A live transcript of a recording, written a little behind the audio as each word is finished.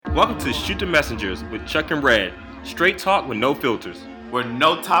Welcome to Shoot the Messengers with Chuck and Red. Straight talk with no filters. Where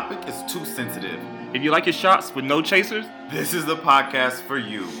no topic is too sensitive. If you like your shots with no chasers, this is the podcast for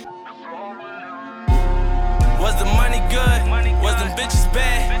you. Was the money good? Was them bitches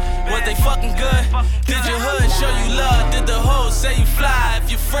bad? Was they fucking good? Did your hood show you love? Did the hoes say you fly?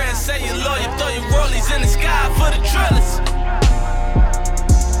 If your friends say you loyal, throw your rollies in the sky for the drillers.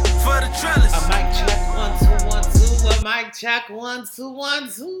 For the drillers. A mic check 1 2 1 2. A mic check 1 2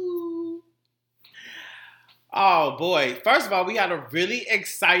 1 2. Oh boy! First of all, we had a really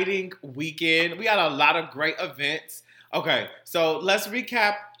exciting weekend. We had a lot of great events. Okay, so let's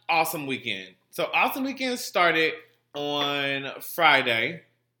recap Awesome Weekend. So Awesome Weekend started on Friday.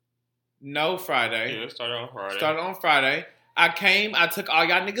 No, Friday. Yeah, it started on Friday. Started on Friday. I took all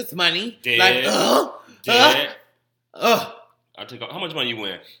y'all niggas' money. Dead. Like, Dead. I took. How much money you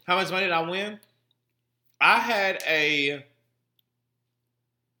win? How much money did I win? I had a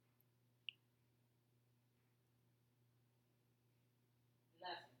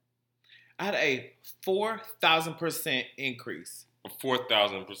a 4,000% increase.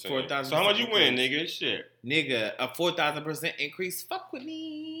 4,000%. 4,000%. So how much you win, nigga? Shit. Nigga, a 4,000% increase. Fuck with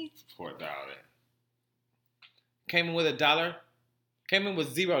me. 4,000. Came in with $1. Came in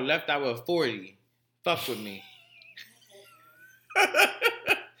with 0. Left out with 40. Fuck with me.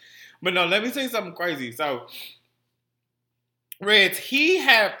 But no, let me tell you something crazy. So, Reds, he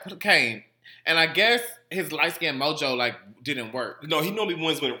came, and I guess his light skin mojo didn't work. No, he normally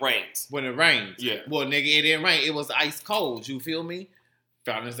wins when it rains. When it rains. Yeah. Well, nigga, it didn't rain. It was ice cold. You feel me?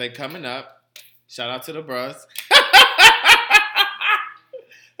 Fountains Day coming up. Shout out to the bros.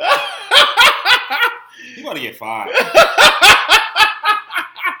 You gotta get fired.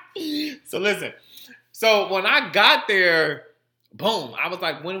 So listen. So when I got there, boom, I was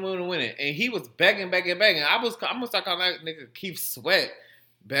like, winning. And he was begging. I'm gonna start calling that nigga Keith Sweat.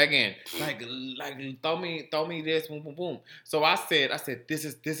 Begging. Like throw me this, boom, boom, boom. So I said, this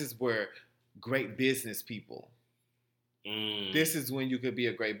is where great business people. This is when you could be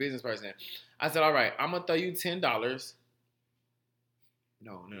a great business person. I said, all right, I'm gonna throw you $10.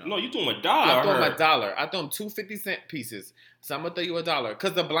 No. No, you threw him $1. I threw him $1. I threw him 2 50-cent pieces. So I'm gonna throw you $1.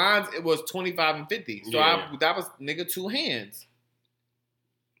 Because the blinds, it was 25 and 50. So yeah. that was, nigga, 2 hands.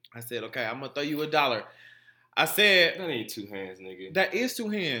 I said, okay, I'm gonna throw you $1. I said, that ain't 2 hands, nigga. That is 2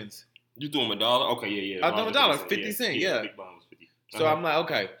 hands. You threw him $1? Okay, yeah. I threw him $1, 50 cents, yeah. Big bomb was 50. So I'm like,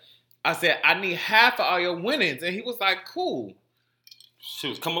 okay. I said, I need half of all your winnings. And he was like, cool. Shit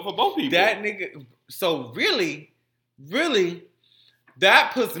was coming up for both people. That nigga, so really,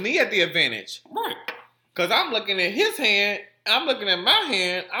 that puts me at the advantage. Right. Because I'm looking at his hand, I'm looking at my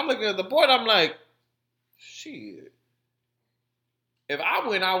hand, I'm looking at the board, I'm like, shit. If I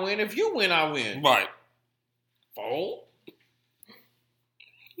win, I win. If you win, I win. Right. Fold?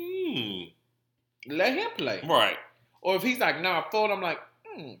 Let him play. Right. Or if he's like, nah, fold, I'm like,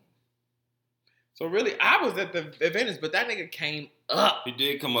 So really, I was at the advantage, but that nigga came up. He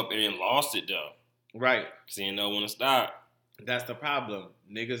did come up and then lost it, though. Right. Because he didn't know when to stop. That's the problem.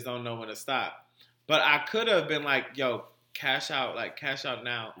 Niggas don't know when to stop. But I could have been like, yo, cash out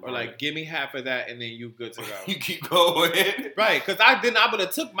now. Or right. give me half of that and then you good to go. You keep going. Right, because I would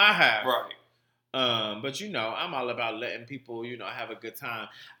have took my half. Right. But I'm all about letting people, have a good time.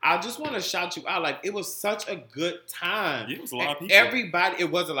 I just want to shout you out. Like, it was such a good time. Yeah, it was a lot of people.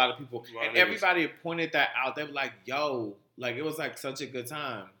 It was a lot of people. And everybody pointed that out. They were like, yo, it was like such a good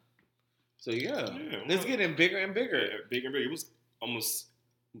time. So yeah, it's getting bigger and bigger. Yeah, bigger and bigger. It was almost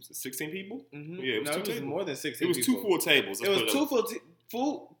 16 people. Mm-hmm. Yeah, it was more than 16. It was people. 2 full tables. It was two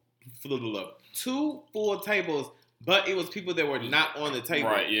full tables, but it was people that were not on the table.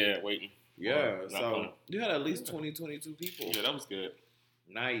 Right. Yeah, waiting. Yeah, so you had at least 22 people. Yeah, that was good.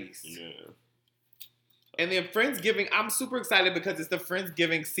 Nice. Yeah. And then Friendsgiving, I'm super excited because it's the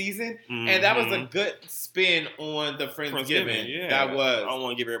Friendsgiving season, and that was a good spin on the Friendsgiving. Yeah, that was. I don't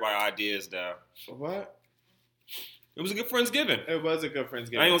want to give everybody ideas though. What? It was a good Friendsgiving. It was a good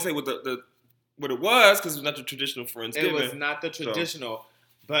Friendsgiving. I ain't gonna say what it was because it was not the traditional Friendsgiving. It was not the traditional,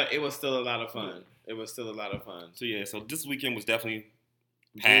 but it was still a lot of fun. Yeah. It was still a lot of fun. So yeah, so this weekend was definitely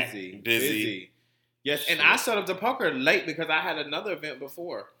busy. Yes, and I showed up to poker late because I had another event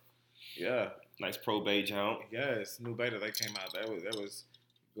before. Yeah. Nice Pro Bay jump. Yes, new beta that came out. That was a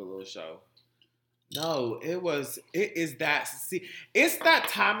good little show. No, it's that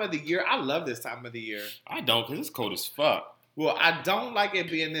time of the year. I love this time of the year. I don't, because it's cold as fuck. Well, I don't like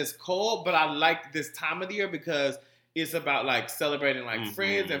it being this cold, but I like this time of the year because it's about celebrating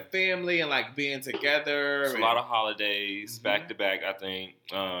friends and family and being together. It's a lot of holidays back to back, I think.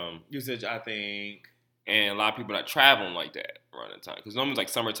 You said I think. And a lot of people not traveling like that around that time. Because normally, like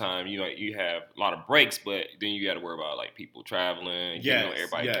summertime, you have a lot of breaks, but then you got to worry about like people traveling,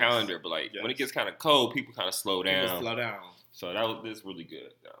 everybody's calendar. But like when it gets kind of cold, people kind of slow down. So this really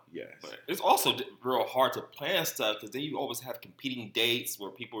good, though. Yes. But it's also real hard to plan stuff because then you always have competing dates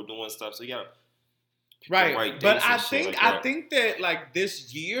where people are doing stuff. So you got to pick the right dates. But I think that like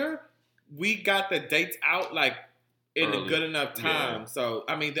this year we got the dates out like in a good enough time. Yeah. So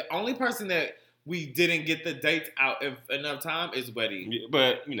I mean, the only person that we didn't get the dates out in enough time is Weddy. Yeah,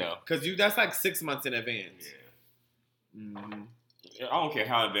 but because that's like 6 months in advance. Yeah. Mm-hmm. I don't care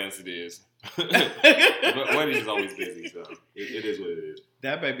how advanced it is. But Weddy is always busy, so it is what it is.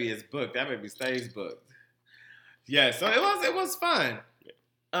 That baby is booked. That baby stays booked. Yeah, so it was fun.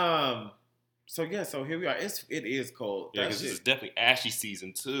 Yeah. So here we are. It is cold. Yeah, because this is definitely ashy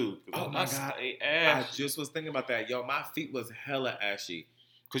season too. Oh my God, I just was thinking about that. Yo, my feet was hella ashy.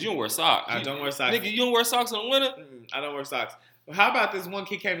 Because you don't wear socks. I don't wear socks. Nigga, you don't wear socks in the winter? I don't wear socks. Well, how about this one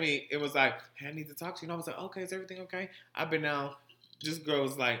kid came to me, it was like, hey, I need to talk to you. And I was like, okay, is everything okay? I've been down. This girl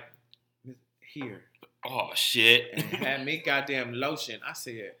was like, here. Oh, shit. And had me goddamn lotion. I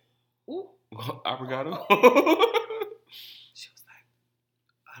said, ooh. Obrigado. She was like,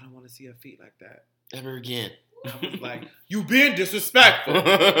 I don't want to see her feet like that. Ever again. I was like, you being disrespectful.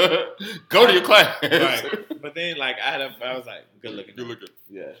 Go to your class. Right. But then, like, I was like, good looking. Good looking.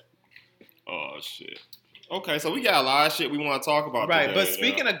 Yeah. Oh, shit. Okay, so we got a lot of shit we want to talk about right, today, but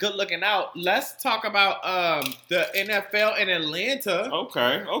speaking of good looking out, let's talk about the NFL in Atlanta.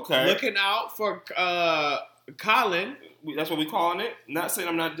 Okay. Looking out for Colin. That's what we're calling it. Not saying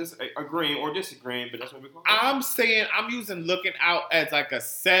I'm not agreeing or disagreeing, but that's what we're calling it. I'm saying I'm using looking out as like a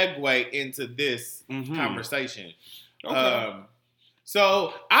segue into this conversation. Okay.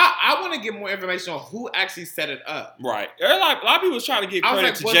 So I want to get more information on who actually set it up. Right. A lot of people trying to give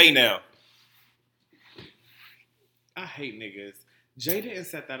credit to Jay now. I hate niggas. Jay didn't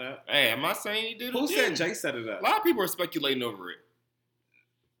set that up. Hey, am I saying he did? Who said Jay set it up? A lot of people are speculating over it.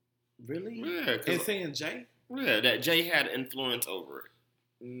 Really? Yeah. And saying Jay? Yeah, that Jay had influence over it.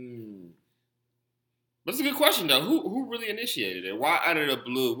 But it's a good question, though. Who really initiated it? Why out of the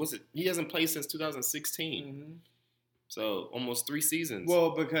blue? Was it? He hasn't played since 2016. Mm-hmm. So almost 3 seasons.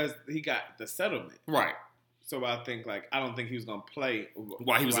 Well, because he got the settlement. Right. So I think, I don't think he was going to play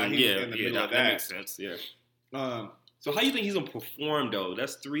while he was in the middle of that. That makes sense, yeah. So how do you think he's going to perform, though?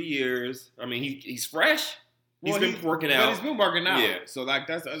 That's 3 years. I mean, he's fresh. He's been working out. But he's been working out. Yeah. So,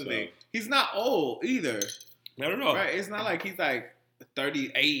 that's the other thing. He's not old, either. I don't know. Right? It's not like he's,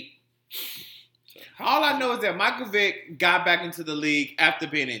 38. All I know is that Michael Vick got back into the league after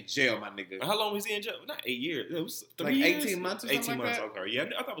being in jail, my nigga. How long was he in jail? Not 8 years. It was 3 years? 18 months or something 18 months, okay. Yeah,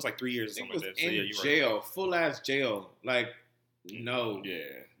 I thought it was 3 years or something like that. So, in jail. Right. Full-ass jail. No. Yeah.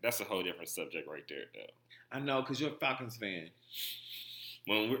 That's a whole different subject right there, though. I know, because you're a Falcons fan.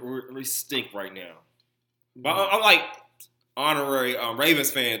 Well, we stink right now. But I'm honorary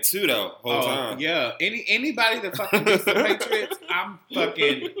Ravens fan, too, though, whole time. Yeah. Anybody that fucking beats the Patriots, I'm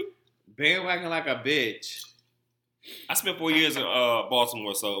fucking bandwagon like a bitch. I spent 4 years in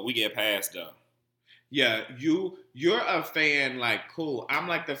Baltimore, so we get past, though. Yeah, you're a fan, cool. I'm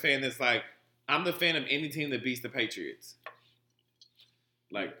the fan that's I'm the fan of any team that beats the Patriots.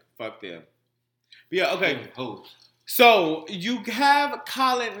 Fuck them. But yeah, okay. So you have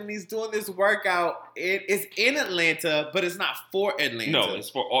Colin and he's doing this workout. It's in Atlanta, but it's not for Atlanta. No, it's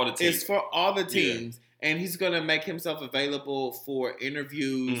for all the teams. It's for all the teams. Yeah. And he's going to make himself available for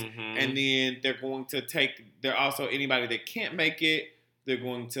interviews. And then they're also anybody that can't make it, they're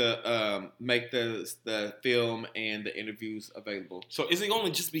going to make the film and the interviews available. So is it going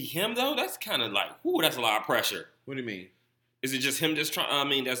to just be him, though? That's kind of that's a lot of pressure. What do you mean? Is it just him that's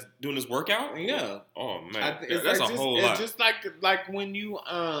doing his workout? Yeah. Oh, man. That's a whole lot. It's just like when you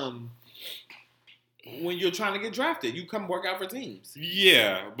when you're trying to get drafted, you come work out for teams.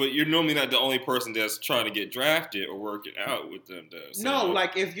 Yeah, but you're normally not the only person that's trying to get drafted or working out with them, though. So, no,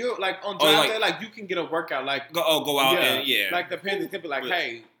 if you're on draft day, you can get a workout. Go out and the Panthers could be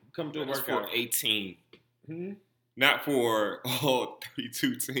hey, come do a workout. For 18. Not for all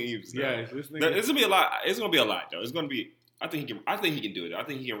 32 teams. Though. Yeah, it's gonna be a lot. It's gonna be a lot, though. It's gonna be. I think he can do it. I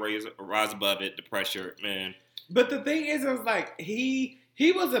think he can rise above it, the pressure, man. But the thing is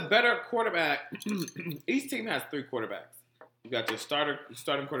he was a better quarterback. Each team has 3 quarterbacks. You got your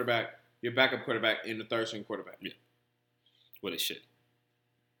starting quarterback, your backup quarterback, and the third string quarterback. Yeah. What is shit?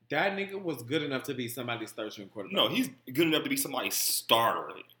 That nigga was good enough to be somebody's third string quarterback. No, he's good enough to be somebody's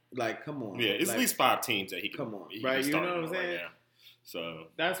starter. Come on. Yeah, it's at least 5 teams that he can. Come on, right? You know what I'm saying? Right, so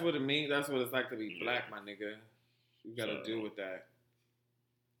that's what it means. That's what it's like to be black, my nigga. You got to deal with that.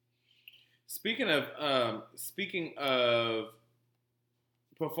 Speaking of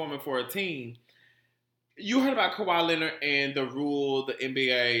performing for a team, you heard about Kawhi Leonard and the rule, the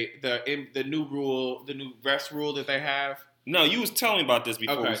NBA, the new rule, the new rest rule that they have. No, you was telling me about this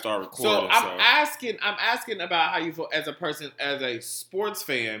before we started recording. So I'm asking about how you feel as a person, as a sports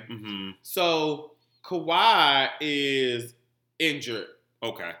fan. Mm-hmm. So Kawhi is injured.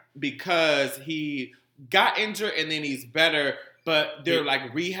 Okay. Because he got injured and then he's better, but they're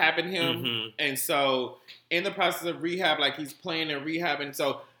like rehabbing him. Mm-hmm. And so in the process of rehab, like he's playing in rehab. And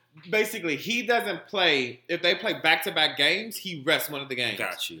so basically he doesn't play. If they play back-to-back games, he rests one of the games.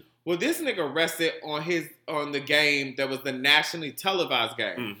 Got you. Well, this nigga rested on the game that was the nationally televised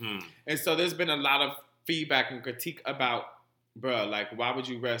game. Mm-hmm. And so there's been a lot of feedback and critique about, bruh, like, why would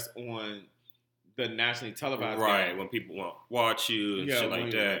you rest on the nationally televised game? Right, when people want to watch you and shit like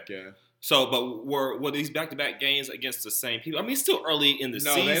that. So, but were these back-to-back games against the same people? I mean, it's still early in the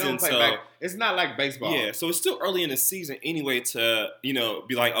season. No, they don't play back. It's not like baseball. Yeah, so it's still early in the season anyway to,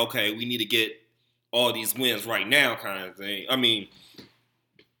 be like, okay, we need to get all these wins right now kind of thing. I mean...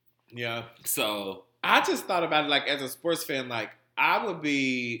 Yeah. So I just thought about it like as a sports fan, like I would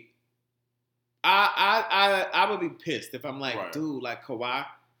be I would be pissed if I'm like, right. Dude, like Kawhi,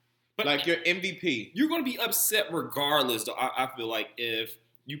 but like you're MVP. You're gonna be upset regardless, though, I feel like, if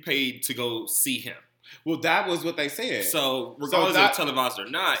you paid to go see him. Well, that was what they said. So regardless of televised or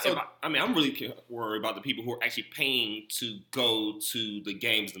not, I'm really worried about the people who are actually paying to go to the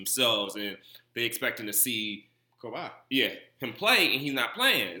games themselves and they're expecting to see Kawhi. Yeah, him play, and he's not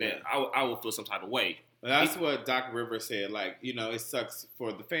playing. Then I will feel some type of way. That's what Doc Rivers said. Like, it sucks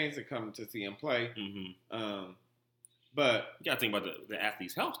for the fans to come to see him play. Mm-hmm. But you gotta think about the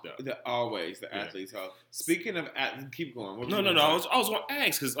athlete's health, though. The athlete's health. Speaking of keep going. No. I was going to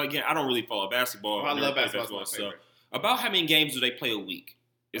ask because again, I don't really follow basketball. I love basketball. So, about how many games do they play a week?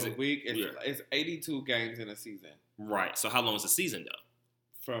 It's 82 games in a season. Right. So how long is the season though?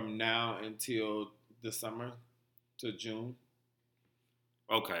 From now until the summer. To June.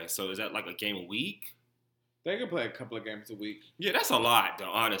 Okay, so is that like a game a week? They can play a couple of games a week. Yeah, that's a lot, though,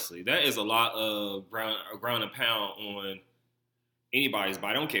 honestly. That is a lot of ground and pound on anybody's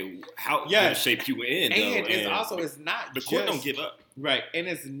body. I don't care how good shape you were in, and it's not the court don't give up. Right, and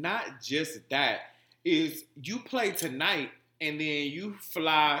it's not just that. Is you play tonight, and then you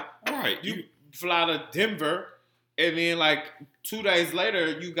fly. Right. You fly to Denver, and then, like, 2 days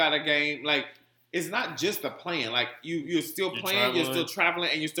later, you got a game, like... It's not just the playing. Like you're still playing, you're still traveling,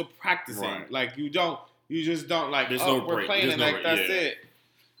 and you're still practicing. Right. Like you just don't like. There's we're playing, and like that's it.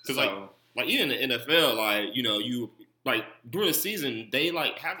 Because like even in the NFL, like you like during the season, they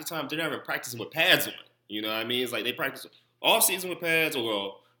like half the time they're not even practicing with pads on. You know what I mean? It's like they practice off season with pads,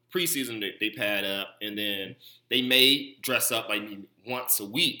 or preseason they pad up, and then they may dress up like once a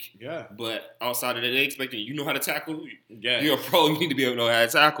week. Yeah. But outside of that, they expecting you know how to tackle. Yeah. You're a pro. You need to be able to know how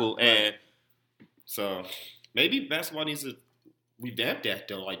to tackle, right. and so maybe basketball needs to revamp that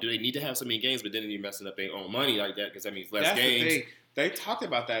though. Like, do they need to have so many games, but then they're messing up their own money like that because that means less games? The thing. They talked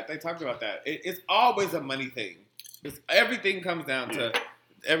about that. It's always a money thing. Everything comes down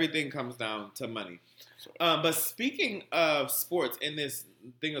to money. But speaking of sports, in this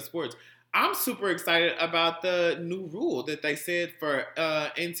thing of sports, I'm super excited about the new rule that they said for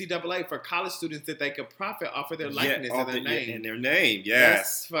NCAA for college students that they could profit off of their likeness and their name. And their name, yes.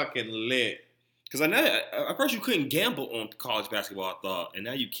 That's fucking lit. Because I know at first you couldn't gamble on college basketball, I thought, and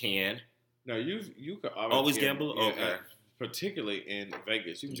now you can. No, you could always gamble. Okay, particularly in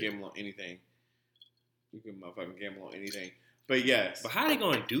Vegas, you can gamble on anything. You can motherfucking gamble on anything. But yes. But how are they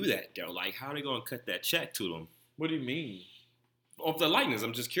going to do that though? Like, how are they going to cut that check to them? What do you mean? Off the likeness,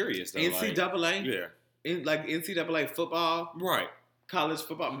 I'm just curious. Though. NCAA, yeah, like NCAA football, right? College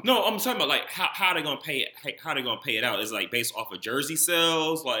football. No, I'm talking about like how they gonna pay it. How they gonna pay it out? Is it like based off of jersey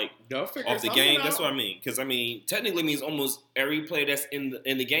sales, like off the game? That's what I mean. Because I mean, technically, means almost every player that's in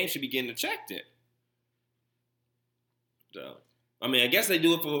the game should be getting a check then. So, I mean, I guess they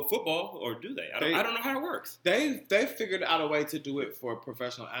do it for football, or do they? I don't know how it works. They figured out a way to do it for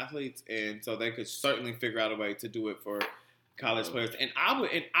professional athletes, and so they could certainly figure out a way to do it for college players. And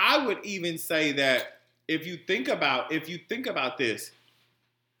I would even say that if you think about this.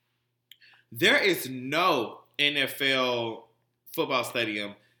 There is no NFL football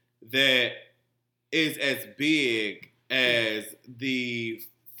stadium that is as big as the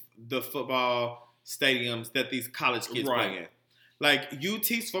football stadiums that these college kids play in. Like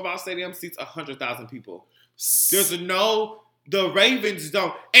UT's football stadium seats 100,000 people. The Ravens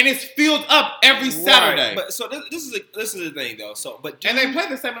don't, and it's filled up every Saturday. But so this is the thing though. So and they play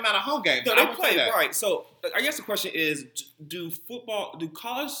the same amount of home games. No, they play right. So I guess the question is, do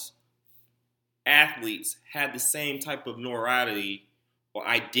college athletes have the same type of notoriety or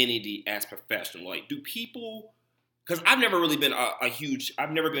identity as professional? Like, do people? Because I've never really been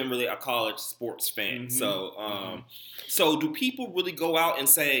I've never been really a college sports fan. So, so do people really go out and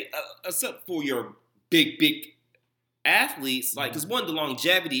say, except for your big athletes, like, because one, the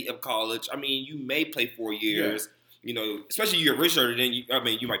longevity of college, I mean, you may play 4 years, you know, especially you're richer than you, I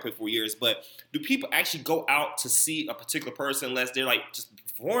mean, you might play 4 years, but do people actually go out to see a particular person unless they're like just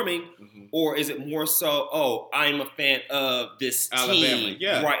performing, or is it more so, oh, I'm a fan of this team,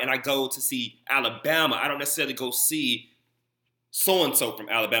 right, and I go to see Alabama. I don't necessarily go see so-and-so from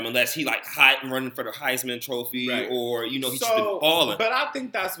Alabama unless he like running for the Heisman Trophy, or, you know, he's just been balling. But I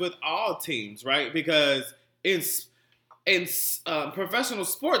think that's with all teams, right? Because in professional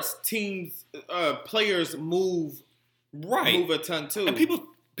sports teams, players move a ton too, and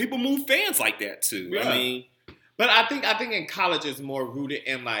people move fans like that too. I mean, but I think in college it's more rooted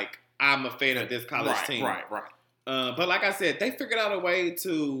in like, I'm a fan of this college team, right. But like I said, they figured out a way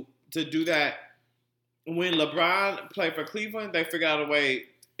to do that. When LeBron played for Cleveland, they figured out a way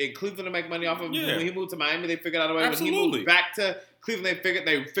in Cleveland to make money off of him. When he moved to Miami, they figured out a way. Absolutely. When he moved back to Cleveland,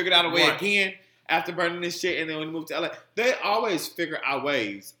 they figured out a way again after burning this shit. And then when he moved to LA, they always figure out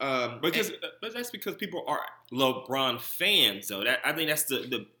ways. But that's because people are LeBron fans, though. I think that's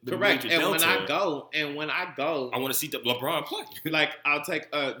the correct. Major and delta. when I go, I want to see LeBron play. Like, I'll take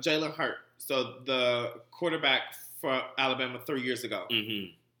Jalen Hurts, so the quarterback for Alabama 3 years ago,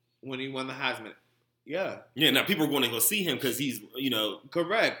 when he won the Heisman. Yeah. Now people are going to go see him because he's, you know.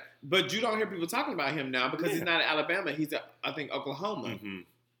 Correct. But you don't hear people talking about him now because he's not at Alabama. He's at, I think, Oklahoma.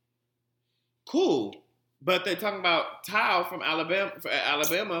 Cool. But they're talking about Tao from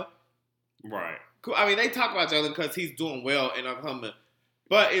Alabama. Right. Cool. I mean, they talk about Jalen because he's doing well in Oklahoma.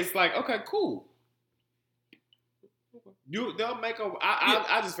 But it's like, okay, cool. They'll make a.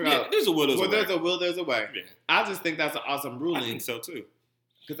 I just figure out. There's a will, there's a will, there's a way. Yeah. I just think that's an awesome ruling. I think so too.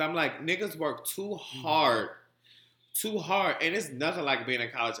 Because I'm like, niggas work too hard, and it's nothing like being a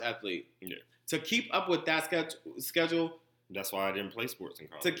college athlete. Yeah. To keep up with that schedule. That's why I didn't play sports in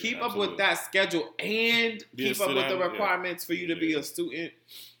college. To keep up with that schedule and keep up with the requirements for you to be a student.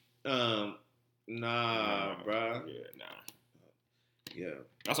 Nah, bruh. Yeah, nah. Yeah.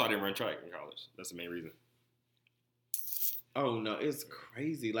 That's why I didn't run track in college. That's the main reason. Oh, no, it's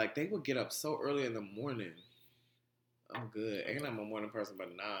crazy. Like, they would get up so early in the morning. I'm good. And I'm a morning person,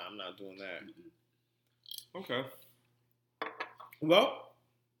 but nah, I'm not doing that. Okay. Well,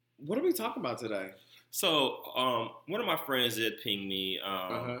 what are we talking about today? So, one of my friends did ping me.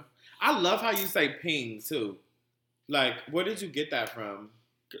 I love how you say ping, too. Like, where did you get that from?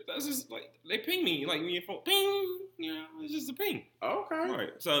 That's just, like, they ping me. Like, when your phone, ping, you know, it's just a ping. Okay.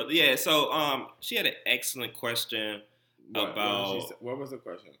 Right. So, yeah, she had an excellent question about... What was the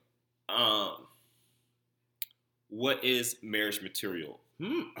question? What is marriage material?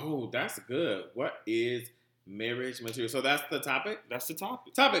 Oh, that's good. What is marriage material? So that's the topic? That's the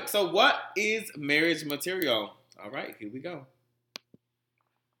topic. So what is marriage material? All right, here we go.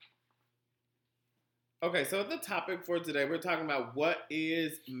 Okay, so the topic for today, we're talking about what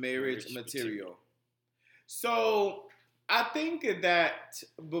is marriage material. So I think that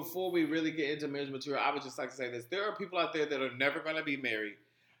before we really get into marriage material, I would just like to say this. There are people out there that are never going to be married.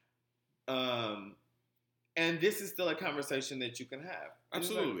 And this is still a conversation that you can have.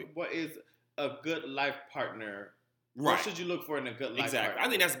 Absolutely. Like, what is a good life partner? Right. What should you look for in a good life partner? I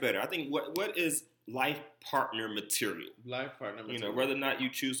think that's better. I think what is life partner material? Life partner material. You know, whether or not you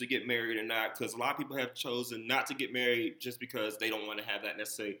choose to get married or not, because a lot of people have chosen not to get married just because they don't want to have that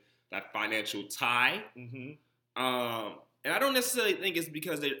necessarily that financial tie. And I don't necessarily think it's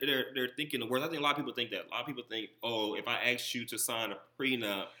because they're thinking the worst. I think a lot of people think that. A lot of people think, oh, if I ask you to sign a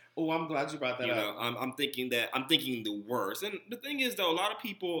prenup. Oh, I'm glad you brought that up. I'm thinking the worst. And the thing is, though, a lot of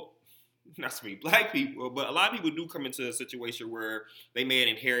people, not so many black people, but a lot of people do come into a situation where they may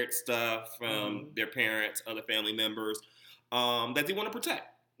inherit stuff from their parents, other family members, that they want to protect.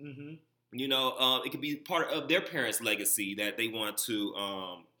 You know, it could be part of their parents' legacy that they want to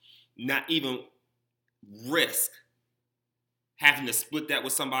not even risk having to split that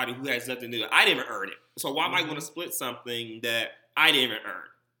with somebody who has nothing to do. I didn't earn it. So why am I going to split something that I didn't earn?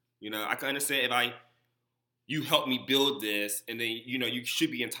 You know, I can understand if you helped me build this, and then, you know, you should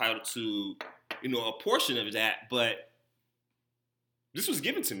be entitled to, you know, a portion of that, but this was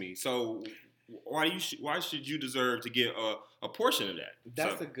given to me. So why should you deserve to get a portion of that?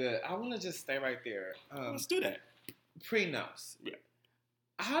 That's a good, I want to just stay right there. Let's do that. Prenups. Yeah.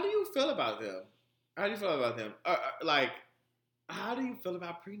 How do you feel about them? Like, how do you feel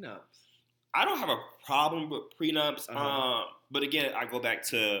about prenups? I don't have a problem with prenups. But again, I go back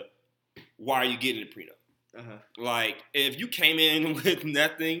to why are you getting a prenup? Like, if you came in with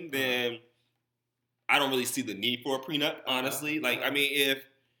nothing, then I don't really see the need for a prenup, honestly. Like, I mean, if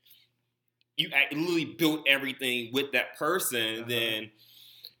you literally built everything with that person, then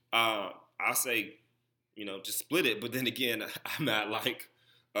I'll say, just split it. But then again, I'm not like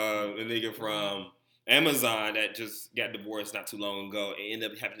a nigga from Amazon that just got divorced not too long ago and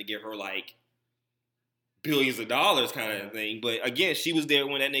ended up having to give her like billions of dollars kind of thing. But again, she was there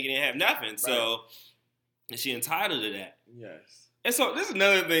when that nigga didn't have nothing. So she entitled to that. Yes. And so this is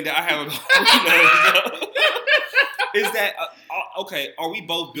another thing that I have about is that, okay, are we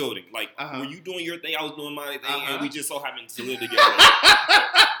both building? Like, were you doing your thing, I was doing my thing, and we just so happened to live together?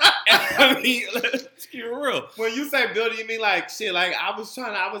 I mean, let's get real. When you say building, you mean like shit, like I was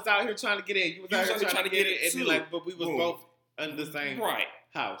out here trying to get in. You was out here trying to get it, and like, but we was both under the same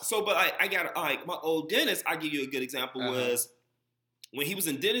house. So, but I got like my old dentist. I give you a good example was when he was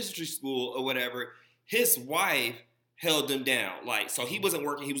in dentistry school or whatever. His wife held him down. Like, so he wasn't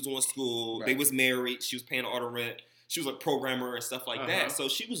working. He was doing school. Right. They was married. She was paying all the rent. She was a programmer and stuff like that. So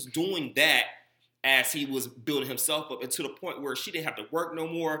she was doing that as he was building himself up, and to the point where she didn't have to work no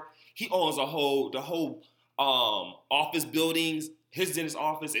more. He owns the whole office buildings, his dentist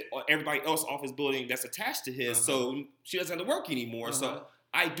office, everybody else's office building that's attached to his. So she doesn't have to work anymore. So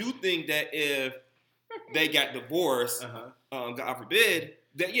I do think that if they got divorced, God forbid,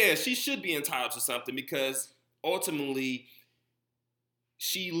 that she should be entitled to something, because ultimately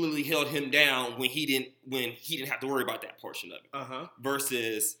she literally held him down when he didn't have to worry about that portion of it.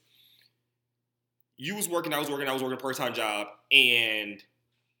 Versus you was working, I was working a part-time job, and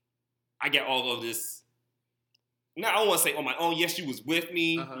I get all of this. Now, I don't want to say on my own. Yes, you was with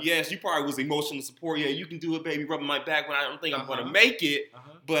me. Yes, you probably was emotional support. Yeah, you can do it, baby, rubbing my back when I don't think I'm going to make it.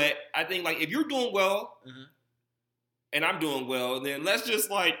 But I think, like, if you're doing well and I'm doing well, then let's just,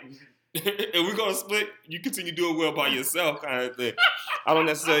 like, if we're going to split, you continue doing well by yourself kind of thing. I don't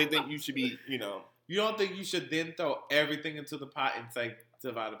necessarily think you should be, You don't think you should then throw everything into the pot and say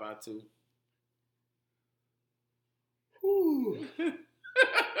divide it by 2? Whew.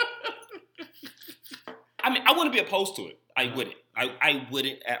 I mean, I wouldn't be opposed to it. I wouldn't. I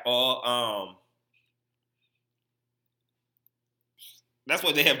wouldn't at all. That's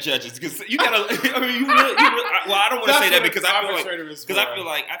why they have judges, because you gotta. I mean, you really. Well, I don't want to say that because I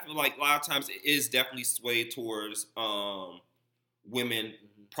feel like a lot of times it is definitely swayed towards women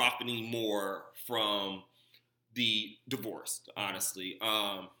profiting more from the divorce. Honestly,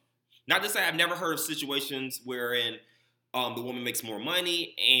 not to say I've never heard of situations wherein the woman makes more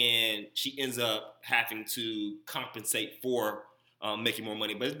money and she ends up having to compensate for making more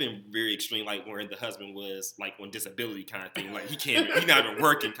money, but it's been very extreme, like where the husband was like on disability kind of thing, like he's not even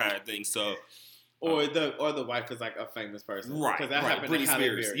working kind of thing. So, or the wife is like a famous person, right? Because that happened Britney to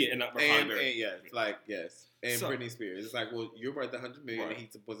Spears, and Britney Spears. It's like, well, you're worth $100 million, and he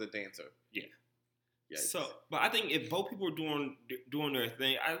was a dancer. Yeah. Yikes. So, but I think if both people are doing their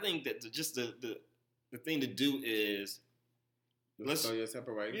thing, I think that just the thing to do is. Let's go your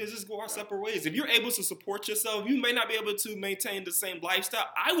separate ways. Yeah, just go our separate ways. If you're able to support yourself, you may not be able to maintain the same lifestyle.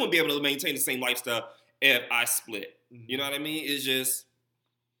 I wouldn't be able to maintain the same lifestyle if I split. You know what I mean? It's just,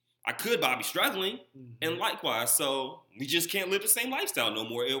 I could, but I'd be struggling. And likewise, so we just can't live the same lifestyle no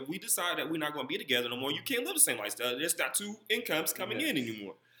more. If we decide that we're not going to be together no more, you can't live the same lifestyle. There's not 2 incomes coming in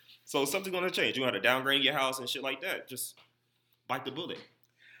anymore. So something's going to change. You're going to have to downgrade your house and shit like that. Just bite the bullet.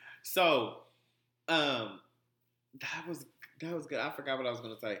 So, that was good. I forgot what I was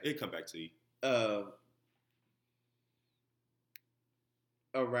going to say. It'll come back to you.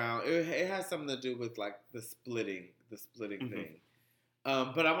 Around it has something to do with like the splitting thing.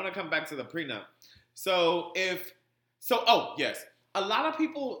 But I want to come back to the prenup. Yes, a lot of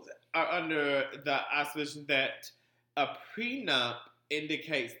people are under the auspice that a prenup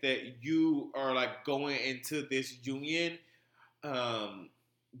indicates that you are like going into this union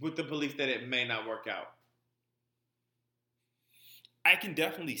with the belief that it may not work out. I can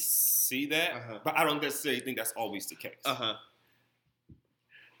definitely see that, but I don't necessarily think that's always the case.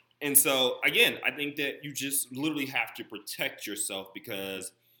 And so, again, I think that you just literally have to protect yourself,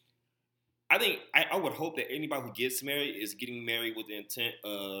 because I think I would hope that anybody who gets married is getting married with the intent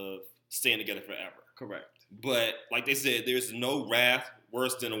of staying together forever. Correct. But like they said, there's no wrath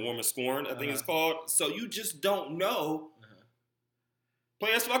worse than a woman scorned, I think it's called. So you just don't know.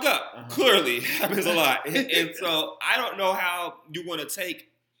 Play us fuck up. Clearly happens a lot. And so I don't know how you want to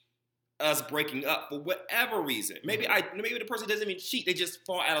take us breaking up for whatever reason. Maybe the person doesn't even cheat. They just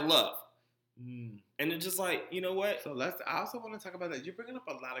fall out of love. And it's just like, you know what? So I also want to talk about that. You're bringing up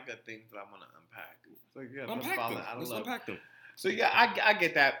a lot of good things that I want to unpack. So yeah, let's unpack them. So yeah, I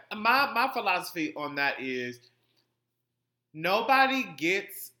get that. My philosophy on that is nobody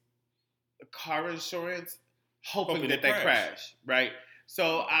gets car insurance hoping that they crash, right?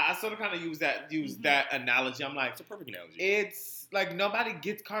 So I sort of kind of use that analogy. I'm like, it's a perfect analogy. It's like nobody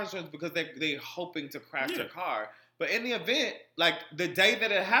gets car insurance because they're hoping to crash their car. But in the event, like the day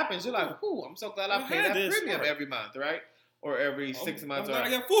that it happens, you're like, "Ooh, I'm so glad I pay that premium every month, right? Or every 6 months." I'm glad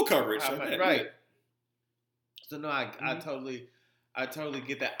I got full coverage, right? So no, I totally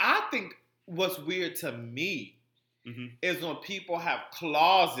get that. I think what's weird to me is when people have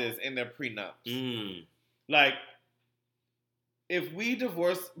clauses in their prenups, like. If we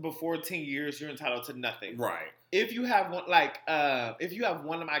divorce before 10 years, you're entitled to nothing. Right. If you have one, if you have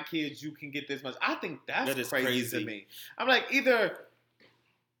one of my kids, you can get this much. I think that's crazy to me. I'm like, either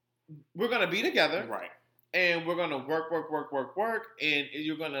we're gonna be together, right, and we're gonna work, and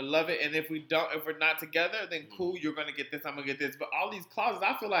you're gonna love it. And if we're not together, then cool, you're gonna get this, I'm gonna get this. But all these clauses,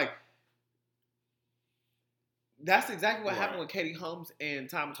 I feel like that's exactly what happened with Katie Holmes and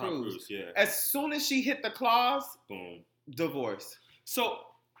Tom Cruise. Yeah. As soon as she hit the clause, boom. Divorce. So,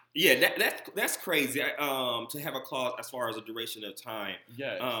 yeah, that's crazy. To have a clause as far as a duration of time.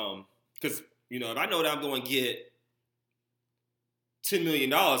 Yeah. Because if I know that I'm going to get $10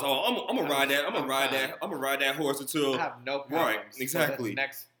 million, I'm gonna ride that. I'm gonna ride that horse until I have no problems. Right. Exactly. For the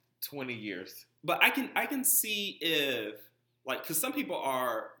next 20 years. But I can see if because some people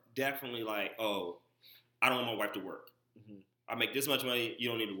are definitely like, oh, I don't want my wife to work. I make this much money. You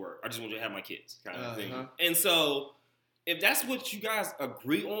don't need to work. I just want you to have my kids, kind of thing. And so. If that's what you guys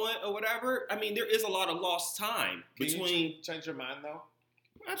agree on or whatever, I mean, there is a lot of lost time between. Can you change your mind though?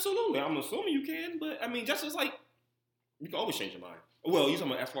 Absolutely, I'm assuming you can, but I mean, just as like you can always change your mind. Well, you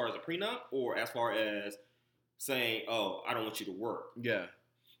talking about as far as a prenup or as far as saying, "Oh, I don't want you to work."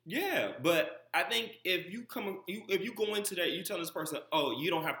 Yeah, but I think if you go into that, you tell this person, "Oh,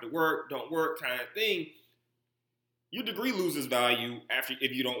 you don't have to work, don't work," kind of thing. Your degree loses value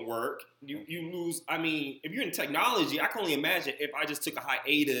if you don't work. You lose. I mean, if you're in technology, I can only imagine if I just took a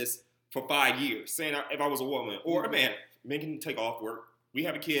hiatus for 5 years, saying if I was a woman or a man can take off work. We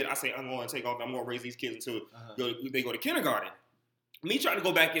have a kid. I say I'm going to take off. I'm going to raise these kids until they go to kindergarten. Me trying to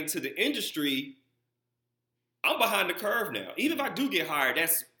go back into the industry, I'm behind the curve now. Even if I do get hired,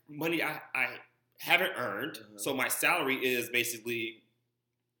 that's money I haven't earned. So my salary is basically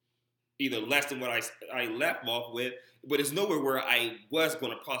either less than what I left off with, but it's nowhere where I was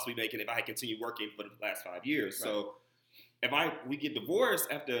going to possibly make it if I had continued working for the last 5 years. Right. So if we get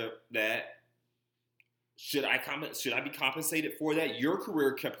divorced after that, should I be compensated for that? Your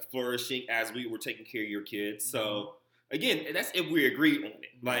career kept flourishing as we were taking care of your kids. So again, that's if we agree on it.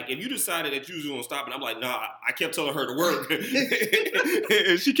 Like if you decided that you was going to stop, and I'm like, nah, I kept telling her to work,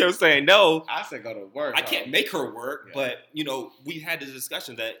 and she kept saying no. I said go to work. I can't make her work, but we had the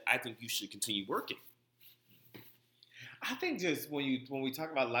discussion that I think you should continue working. I think just when we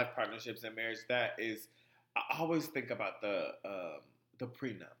talk about life partnerships and marriage, that is, I always think about the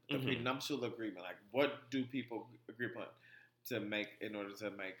prenup, the prenuptial agreement. Like, what do people agree upon in order to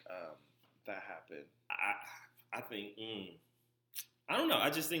make that happen? I think, I don't know. I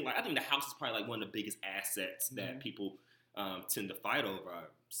just think I think the house is probably one of the biggest assets that people tend to fight over.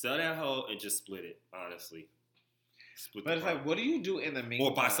 Sell that hoe and just split it. Honestly, but it's what do you do in the meantime?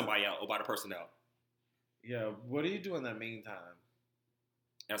 Or buy somebody out, or buy the person out. Yeah, what do you do in the meantime?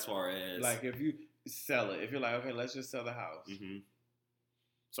 As far as if you sell it, if you're like, okay, let's just sell the house.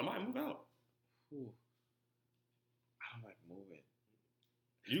 Somebody move out. Ooh. I don't like moving.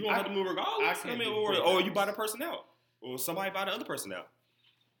 You're going to have to move regardless. Or you buy the person out. Or somebody buy the other person out.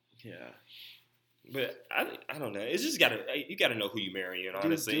 Yeah. But I don't know. It's just you gotta know who you marrying,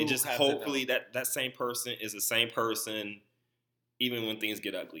 honestly. And just hopefully that same person is the same person even when things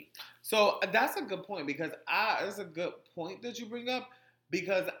get ugly. So that's a good point because it's a good point that you bring up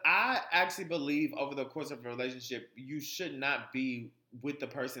because I actually believe over the course of a relationship, you should not be with the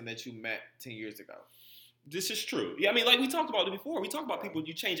person that you met 10 years ago. This is true. Yeah, I mean, we talked about it before. We talked about people,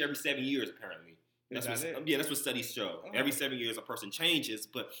 you change every 7 years, apparently. That's what studies show. Every 7 years, a person changes.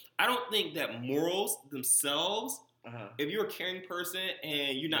 But I don't think that morals themselves, if you're a caring person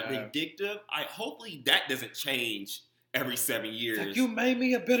and you're not vindictive, hopefully that doesn't change every 7 years. It's like, you made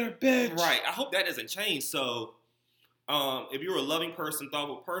me a bitter bitch. Right. I hope that doesn't change. So if you're a loving person,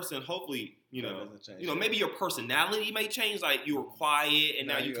 thoughtful person, hopefully, maybe your personality may change. Like you were quiet and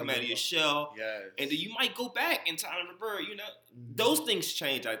now you come out of your shell. Yes. And then you might go back in time and revert, Those things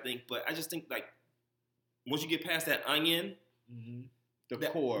change, I think. But I just think once you get past that onion, the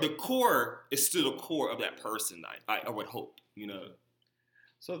core. The core is still the core of that person, I would hope,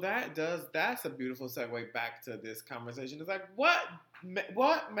 So that's a beautiful segue back to this conversation. It's like,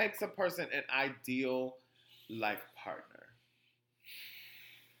 what makes a person an ideal life partner?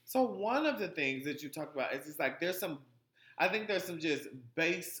 So one of the things that you talk about is just like, there's some just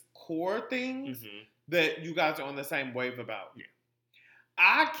base core things that you guys are on the same wave about. Yeah.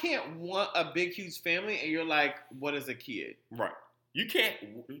 I can't want a big, huge family, and you're like, what is a kid? Right. You can't,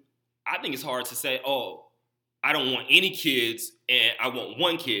 I think it's hard to say, oh, I don't want any kids and I want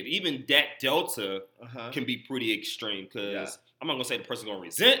one kid. Even that delta can be pretty extreme because I'm not going to say the person's going to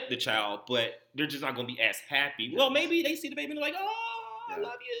resent the child, but they're just not going to be as happy. Well, maybe they see the baby and they're like, oh, I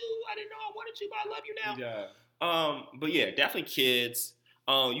love you. I didn't know I wanted you, but I love you now. Yeah. But yeah, definitely kids.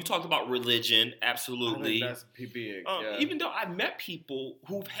 You talked about religion. Absolutely. I think that's big. Even though I met people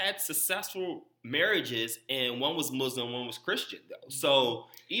who've had successful marriages and one was Muslim, one was Christian though. So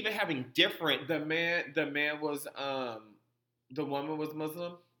even having different, the man was the woman was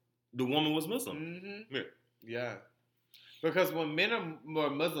Muslim. The woman was Muslim. Mm-hmm. Yeah. Because when men are more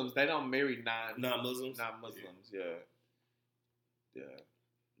Muslims, they don't marry non-Muslims. Yeah.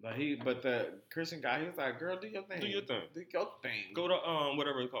 But the Christian guy, he was like, "Girl, do your thing. Do your thing. Go to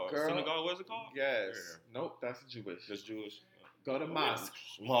whatever it's called. Synagogue. What's it called? Yes. Yeah. Nope, that's Jewish. That's Jewish. Go to mosque.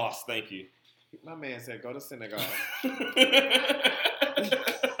 Mosque. Thank you. My man said, "Go to synagogue."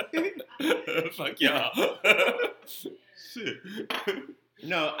 Fuck y'all. Shit.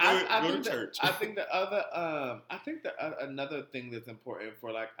 No, I think the other another thing that's important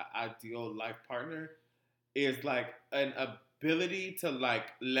for like an ideal life partner is like an ability to like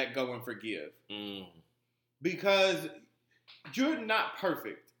let go and forgive. Because you're not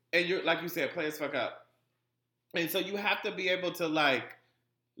perfect, and you're, like you said, play as fuck up, and so you have to be able to like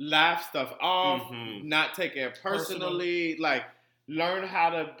laugh stuff off, not take it personally, like learn how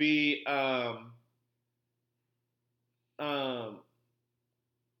to be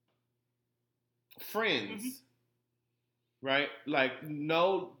friends, right? Like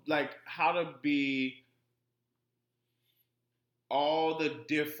know like how to be all the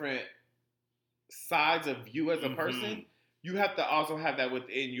different sides of you as a person. You have to also have that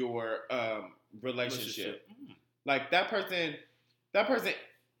within your relationship. Like that person doesn't.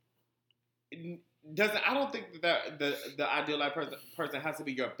 I don't think that the ideal life person has to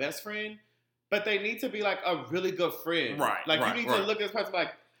be your best friend, but they need to be like a really good friend. Right. Like you need to look at this person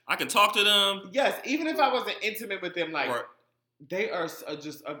like, I can talk to them. Yes, even if I wasn't intimate with them, like they are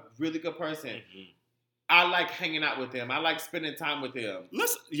just a really good person. I like hanging out with them. I like spending time with them.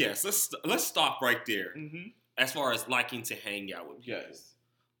 Let's stop right there. As far as liking to hang out with people. Yes.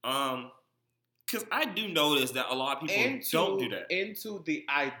 Because I do notice that a lot of people don't do that. Into the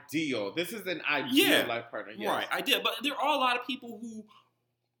ideal. This is an ideal life partner. Yes. Right, ideal. But there are a lot of people who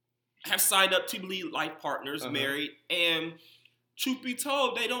have signed up to be life partners, married, and truth be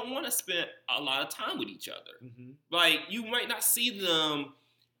told, they don't want to spend a lot of time with each other. Like, you might not see them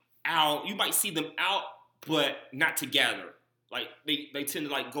out. You might see them out, but not together. Like, they tend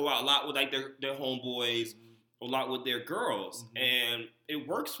to, like, go out a lot with, like, their homeboys, a lot with their girls. And it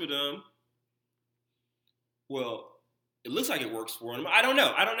works for them. Well, it looks like it works for them. I don't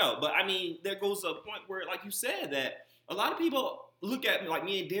know. But, I mean, there goes a point where, like you said, that a lot of people look at me, like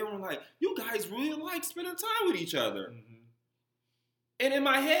me and Darren, like, you guys really like spending time with each other. And in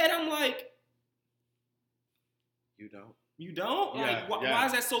my head, I'm like, you don't? Yeah, like, why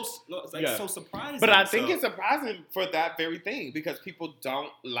is that so surprising? But I think it's surprising for that very thing, because people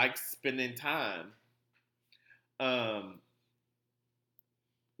don't like spending time. I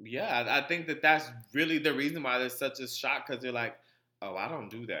think that's really the reason why there's such a shock, because they're like, oh, I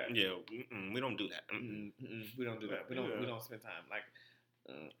don't do that. Yeah, we don't do that. We don't do that. We don't spend time. Like,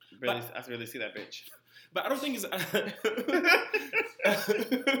 I really see that bitch. But I don't think it's.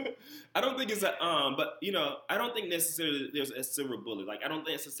 But you know, I don't think necessarily there's a silver bullet. Like, I don't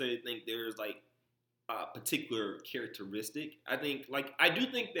necessarily think there's like a particular characteristic. I do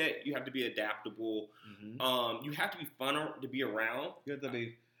think that you have to be adaptable. You have to be fun to be around. You have to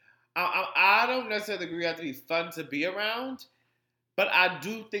be. I don't necessarily agree you have to be fun to be around, but I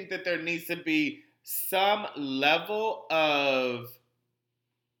do think that there needs to be some level of.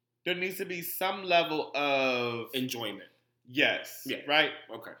 There needs to be some level of enjoyment. Yes. Yeah. Right?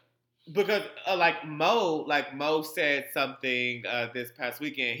 Okay. Because Mo said something this past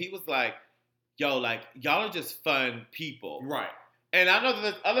weekend. He was like, yo, like, y'all are just fun people. Right. And I know that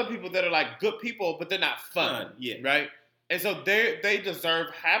there's other people that are like good people, but they're not fun. Yeah. Right? And so they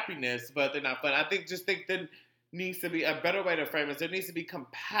deserve happiness, but they're not fun. I think there needs to be a better way to frame it. There needs to be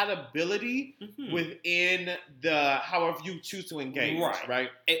compatibility within the however you choose to engage. Right?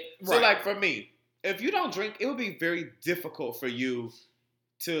 So like for me, if you don't drink, it would be very difficult for you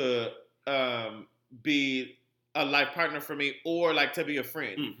to be a life partner for me or like to be a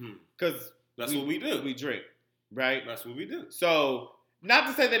friend. Because that's what we do. We drink, right? That's what we do. So, not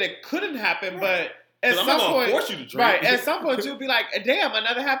to say that it couldn't happen, but at some point, force you to drink. Right? At some point, you'll be like, "Damn,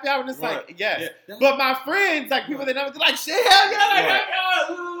 another happy hour." And it's like, yes. Yeah. But my friends, like people that never do, like, "Shit, hell yeah, like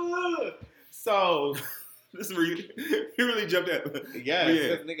happy hour." So this is where you really jumped at. Yeah,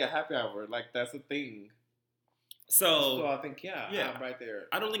 this nigga happy hour, like that's a thing. So I think, I'm right there.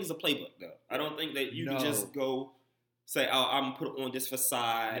 I don't think it's a playbook though. I don't think that you can just go say, "Oh, I'm gonna put on this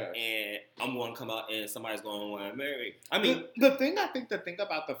facade and I'm going to come out and somebody's going to want to marry." I mean, the thing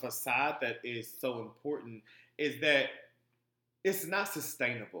about the facade that is so important is that it's not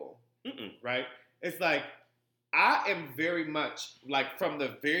sustainable, right? It's like I am very much like from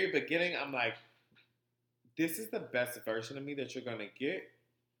the very beginning. I'm like, this is the best version of me that you're gonna get.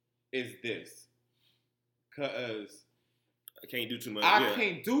 Is this? Cause I can't do too much. I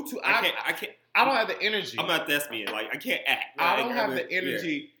can't do too. I can't. I don't have the energy. I'm not thespian. Like I can't act. I don't have the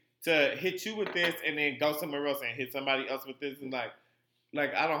energy to hit you with this and then go somewhere else and hit somebody else with this and like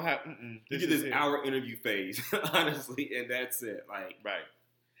I don't have. You get this hour interview phase, honestly, and that's it. Like right.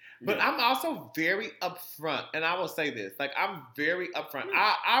 But I'm also very upfront, and I will say this: like I'm very upfront.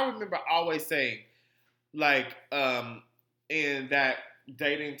 I remember always saying, like, in that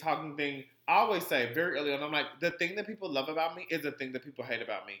dating talking thing, I always say very early on, I'm like, the thing that people love about me is the thing that people hate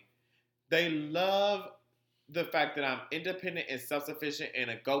about me. They love the fact that I'm independent and self-sufficient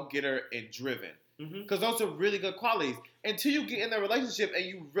and a go-getter and driven. Because those are really good qualities. Until you get in the relationship and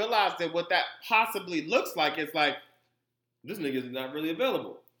you realize that what that possibly looks like is like, this nigga is not really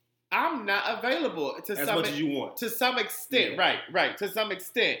available. I'm not available to as much as you want. To some extent, right. To some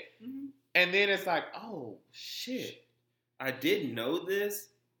extent. And then it's like, oh, shit. I didn't know this,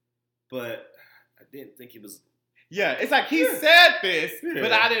 but I didn't think it was... Yeah, it's like he said this,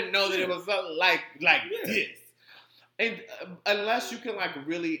 but I didn't know that it was like this. And unless you can like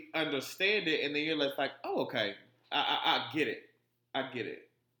really understand it, and then you're just like, oh, okay, I get it. I get it.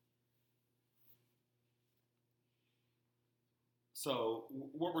 So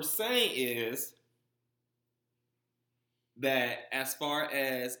what we're saying is that as far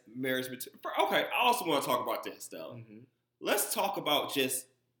as marriage material, okay, I also want to talk about this though. Let's talk about just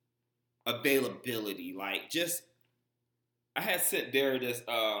availability. Like just, I had sent there this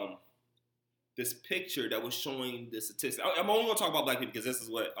picture that was showing the statistics. I'm only going to talk about black people because this is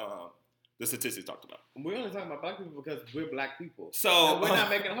what the statistics talked about. We're only talking about black people because we're black people. So and we're not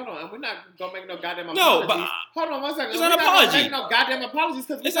making. Hold on, and we're not gonna make no goddamn apologies. No, but hold on one second. It's not an apology. Make no goddamn apologies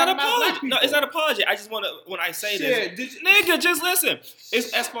because it's not an apology. No, it's not an apology. I just want to when I say this, nigga, just listen.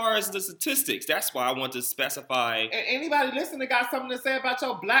 It's as far as the statistics. That's why I want to specify. And anybody listening got something to say about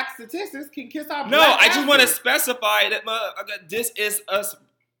your black statistics can kiss our. No, I just want to specify that this is us.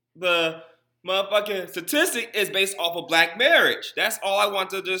 The motherfucking statistic is based off of black marriage. That's all I want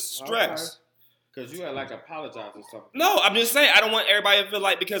to just stress. Okay. Because you had like apologize or something. No, I'm just saying I don't want everybody to feel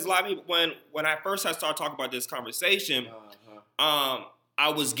like, because a lot of people when I first started talking about this conversation, I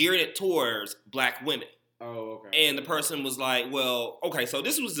was gearing it towards black women. Oh, okay. And the person was like, well, okay, so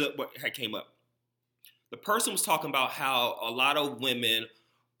this was what had came up. The person was talking about how a lot of women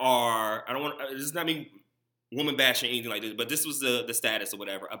are, this is not me woman bashing or anything like this, but this was the status or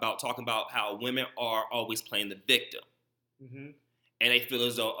whatever, about talking about how women are always playing the victim. And they feel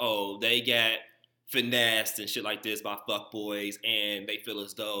as though, they get finessed and shit like this by fuckboys, and they feel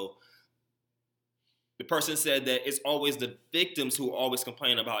as though the person said that it's always the victims who always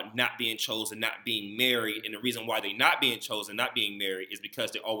complain about not being chosen, not being married, and the reason why they're not being chosen, not being married is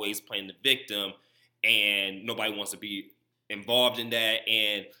because they're always playing the victim, and nobody wants to be involved in that,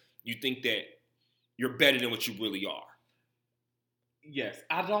 and you think that you're better than what you really are. Yes,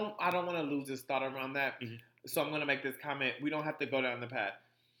 I don't want to lose this thought around that, so I'm going to make this comment. We don't have to go down the path.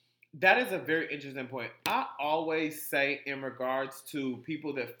 That is a very interesting point. I always say in regards to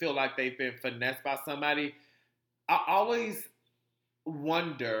people that feel like they've been finessed by somebody, I always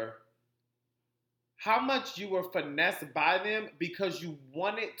wonder how much you were finessed by them because you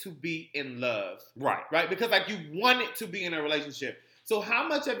wanted to be in love. Right? Because like you wanted to be in a relationship. So how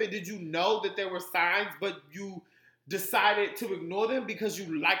much of it did you know that there were signs, but you decided to ignore them because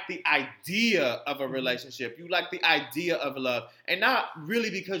you like the idea of a relationship. You like the idea of love. And not really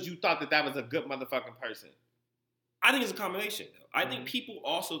because you thought that was a good motherfucking person. I think it's a combination, though. I think people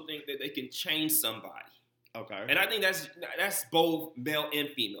also think that they can change somebody. Okay. And I think that's both male and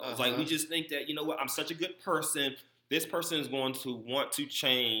female. It's like we just think that, you know what, I'm such a good person. This person is going to want to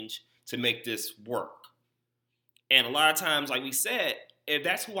change to make this work. And a lot of times, like we said, if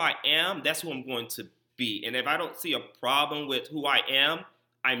that's who I am, that's who I'm going to be. And if I don't see a problem with who I am,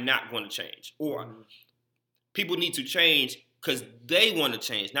 I'm not going to change. Or people need to change because they want to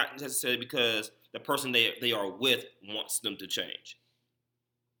change, not necessarily because the person they are with wants them to change.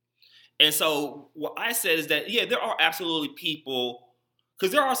 And so what I said is that, yeah, there are absolutely people,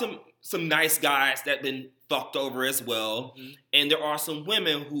 because there are some nice guys that have been fucked over as well. Mm-hmm. And there are some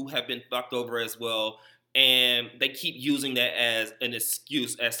women who have been fucked over as well. And they keep using that as an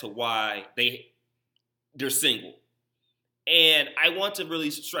excuse as to why they're single. And I want to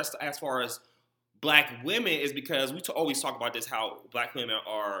really stress as far as black women is because we always talk about this, how black women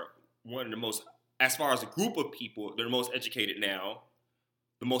are one of the most, as far as a group of people, they're the most educated now,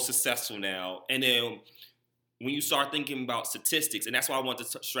 the most successful now. And then when you start thinking about statistics, and that's why I want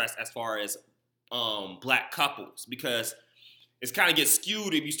to stress as far as black couples, because it's kind of gets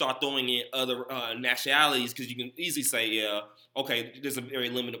skewed if you start throwing in other nationalities, because you can easily say, yeah, okay, there's a very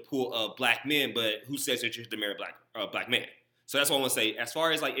limited pool of black men, but who says that you have to marry a black man? So that's what I want to say. As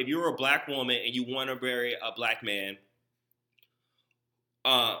far as like, if you're a black woman and you want to marry a black man,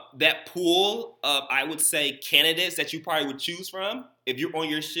 that pool of, I would say, candidates that you probably would choose from, if you're on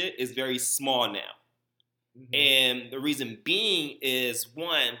your shit, is very small now. Mm-hmm. And the reason being is,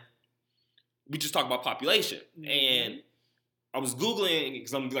 one, we just talk about population. Mm-hmm. And I was Googling,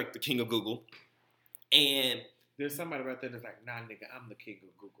 because I'm like the king of Google. And there's somebody right there that's like, nah, nigga, I'm the king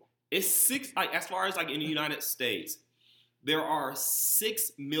of Google. It's like, as far as like in the United States, there are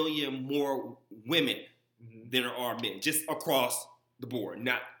 6 million more women than there are men, just across the board,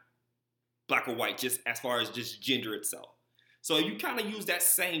 not black or white, just as far as just gender itself. So you kind of use that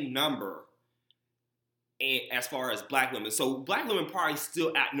same number as far as black women. So black women probably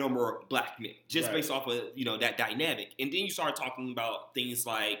still outnumber black men, just based off of, that dynamic. And then you start talking about things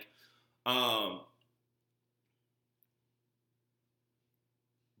like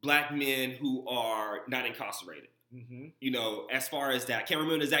black men who are not incarcerated. Mm-hmm. As far as that, I can't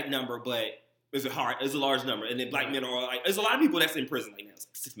remember the exact number, but it's a large number. And then black men are like, there's a lot of people that's in prison right now. It's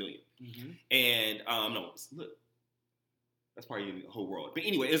like 6 million. Mm-hmm. And look, that's probably the whole world. But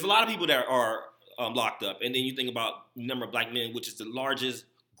anyway, there's a lot of people that are locked up. And then you think about the number of black men, which is the largest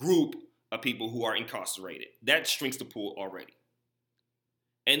group of people who are incarcerated. That shrinks the pool already.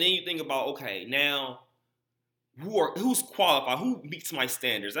 And then you think about, okay, now who's qualified? Who meets my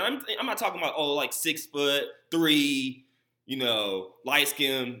standards? And I'm not talking about, like 6'3", light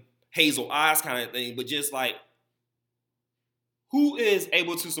skin, hazel eyes kind of thing, but just like, who is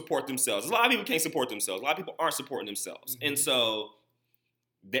able to support themselves? A lot of people can't support themselves. A lot of people aren't supporting themselves. Mm-hmm. And so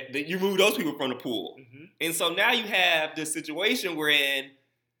that you remove those people from the pool. Mm-hmm. And so now you have this situation wherein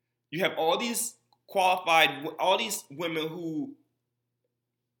you have all these women who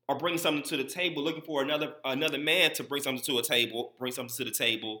are bringing something to the table, looking for another man to bring something to the table, and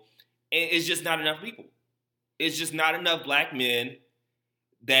it's just not enough people. It's just not enough black men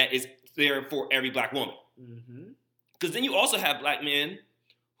that is there for every black woman. Because then you also have black men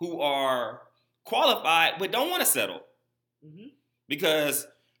who are qualified but don't want to settle. Mm-hmm. Because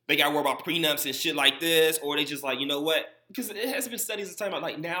they got to worry about prenups and shit like this, or they just like, you know what? Because it has been studies that's talking about,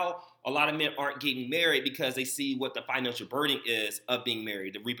 like, now a lot of men aren't getting married because they see what the financial burden is of being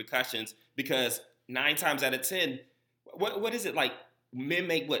married, the repercussions. Because 9 times out of 10, what is it, like, men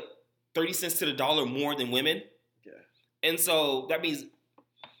make, 30 cents to the dollar more than women? Yeah. And so that means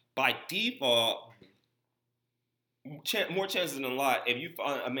by default, more chances than not, if you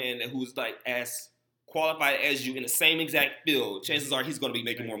find a man who's like as qualified as you in the same exact field, chances are he's going to be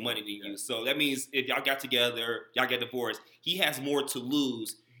making more money than you. So that means if y'all got together, y'all get divorced, he has more to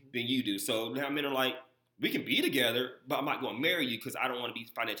lose than you do. So now men are like, we can be together, but I'm not going to marry you because I don't want to be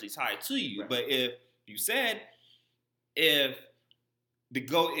financially tied to you. Right. But if you said, if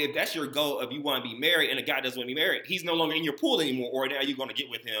that's your goal, if you want to be married and a guy doesn't want to be married, he's no longer in your pool anymore, or now you're going to get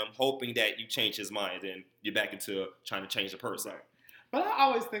with him hoping that you change his mind and you're back into trying to change the person. Right. But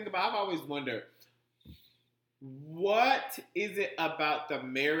I've always wondered, what is it about the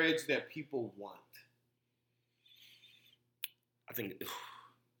marriage that people want? I think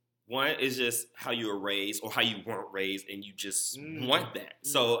one is just how you were raised or how you weren't raised, and you just want that.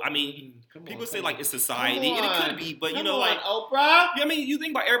 So, I mean, people say like it's society, and it could be, but like Oprah. I mean, you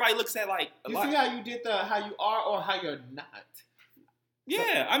think about everybody looks at like you see how you did how you are or how you're not.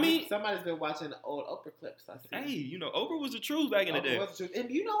 Yeah, I mean, somebody's been watching the old Oprah clips. I see. Hey, Oprah was the truth back in the day. Was the truth. And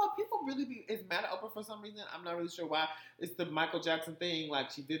you know what? People really is mad at Oprah for some reason. I'm not really sure why. It's the Michael Jackson thing.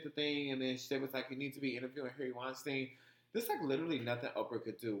 Like, she did the thing, and then she was like, "You need to be interviewing Harry Weinstein." There's like literally nothing Oprah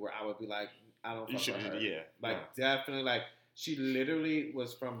could do where I would be like, "I don't fuck with her." Yeah, like definitely, like she literally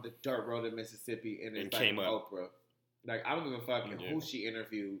was from the dirt road in Mississippi, and it's came like up. Oprah. Like, I don't give a fuck who she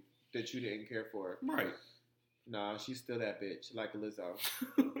interviewed that you didn't care for. Right. Nah, she's still that bitch, like Lizzo.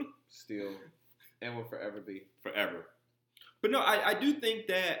 Still. And will forever be. Forever. But no, I do think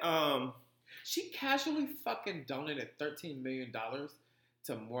that she casually fucking donated $13 million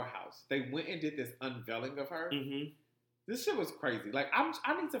to Morehouse. They went and did this unveiling of her. Mm-hmm. This shit was crazy. Like,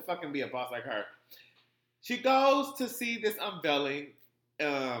 I need to fucking be a boss like her. She goes to see this unveiling,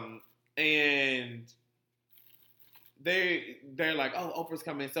 and they're like, oh, Oprah's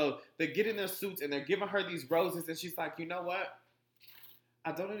coming. So they get in their suits and they're giving her these roses, and she's like, you know what?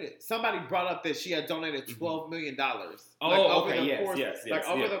 I donated. Somebody brought up that she had donated $12 million. Oh, okay, yes.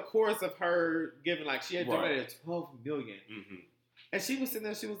 Over the course of her giving, like, she had donated $12 million. Mm-hmm. And she was sitting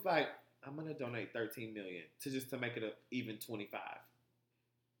there, she was like, I'm gonna donate $13 million to make it even 25.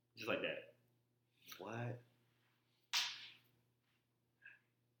 Just like that. What?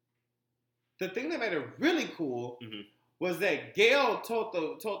 The thing that made it really cool was that Gayle told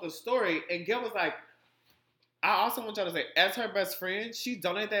the story, and Gayle was like, I also want y'all to say, as her best friend, she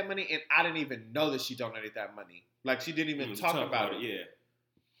donated that money, and I didn't even know that she donated that money. Like, she didn't even talk about it. Yeah.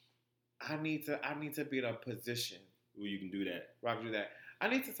 I need to be in a position where you can do that. Where I can do that. I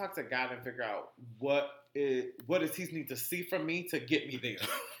need to talk to God and figure out what does He need to see from me to get me there.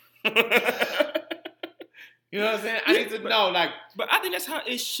 You know what I'm saying? I need to know, like. But I think that's how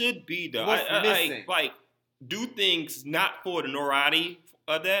it should be, though. What's missing? Like, do things not for the notoriety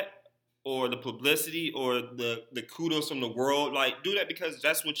of that, or the publicity, or the kudos from the world. Like, do that because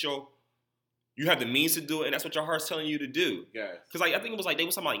that's what you have the means to do it, and that's what your heart's telling you to do. Yes. Because, like, I think it was like, they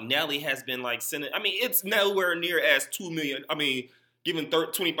were something like Nelly has been, like, sending. I mean, it's nowhere near as 2 million. I mean, giving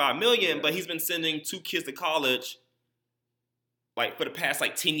 25 million, but he's been sending 2 kids to college, like, for the past,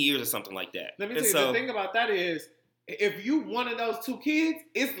 like, 10 years or something like that. Let me tell you, the thing about that is, if you one of those 2 kids,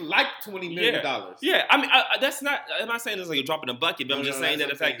 it's like $20 million. Yeah, I mean, that's not. I'm not saying it's like a drop in a bucket, but I'm just saying that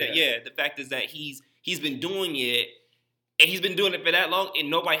the fact that the fact is that he's been doing it, and he's been doing it for that long, and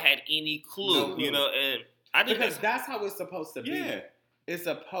nobody had any clue, you know. And I think because that's how it's supposed to be. Yeah, it's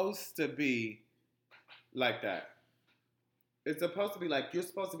supposed to be like that. It's supposed to be like you're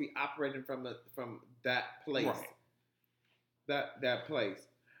supposed to be operating from that place, right. That place.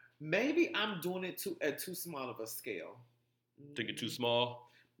 Maybe I'm doing it at too small of a scale. Think it too small?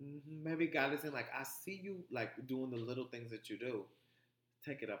 Mm-hmm. Maybe God isn't like, I see you like doing the little things that you do.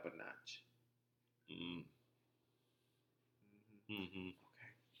 Take it up a notch. Mm. Mm-hmm.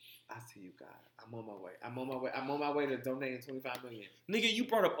 Okay. I see you, God. I'm on my way. I'm on my way to donating $25 million. Nigga, you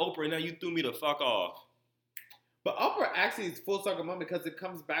brought up Oprah and now you threw me the fuck off. But Oprah actually is full circle moment because it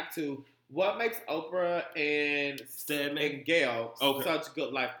comes back to what makes Oprah and Gayle such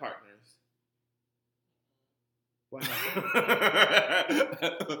good life partners. What happened?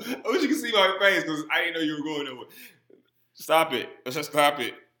 I wish you could see my face because I didn't know you were going nowhere. Stop it. Let's just stop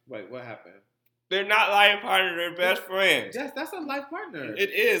it. Wait, what happened? They're not life partners. They're best friends. Yes, that's a life partner.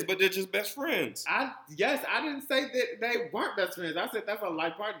 It is, but they're just best friends. I didn't say that they weren't best friends. I said that's a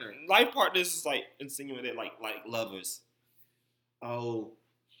life partner. Life partners is like insinuated like lovers. Oh.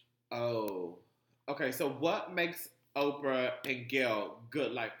 Okay, so what makes Oprah and Gayle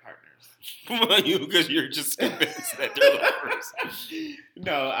good life partners? Come on, you, because you're just convinced that they're lovers.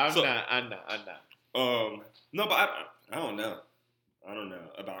 No, I'm not. No, but I don't know. I don't know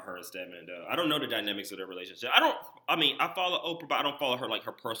about her and Stedman, though. I don't know the dynamics of their relationship. I follow Oprah, but I don't follow her, like,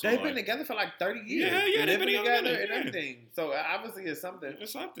 her personal life. They've been together for, like, 30 years. Yeah, they've been together and everything. So, obviously, it's something.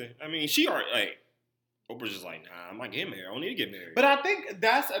 It's something. I mean, Oprah's just like, nah, I'm not getting married. I don't need to get married. But I think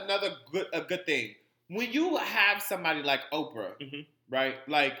that's another good thing. When you have somebody like Oprah, right?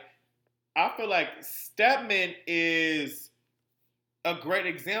 Like, I feel like Stedman is a great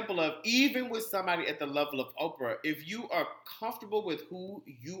example of, even with somebody at the level of Oprah, if you are comfortable with who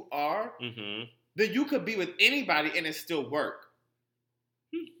you are, then you could be with anybody and it still work.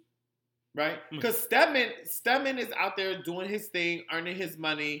 Right? Because Stedman is out there doing his thing, earning his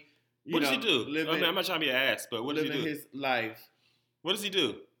money. What does he do? I'm not trying to be an ass, but what does he do? Living his life. What does he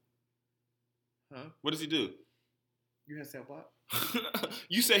do? Huh? What does he do? You had said what?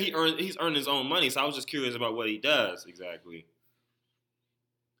 You said he's earned his own money, so I was just curious about what he does exactly.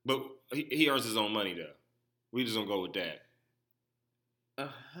 But he earns his own money, though. We just don't go with that.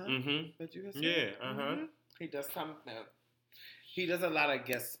 But you said, yeah. He does something. He does a lot of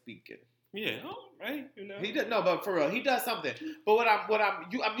guest speaking. Yeah, right. You know. He does but for real, he does something. But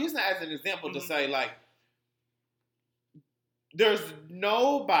I'm using that as an example to say, like, there's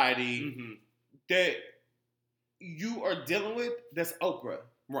nobody that you are dealing with that's Oprah,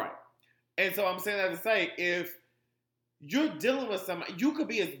 right? And so I'm saying that to say, if you're dealing with somebody, you could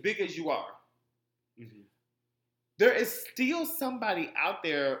be as big as you are. there is still somebody out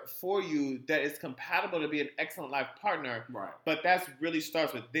there for you that is compatible to be an excellent life partner. Right. But that really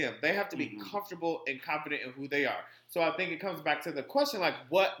starts with them. They have to be comfortable and confident in who they are. So I think it comes back to the question, like,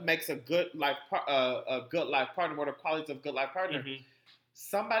 what makes a good life partner? What are qualities of a good life partner?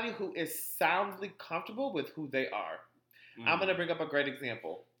 Somebody who is soundly comfortable with who they are. I'm going to bring up a great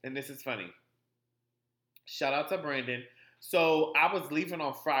example, and this is funny. Shout out to Brandon. So I was leaving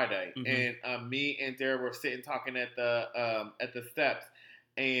on Friday, and me and Derek were sitting talking at the steps,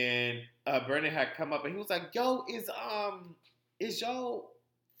 and Brandon had come up and he was like, "Yo, is your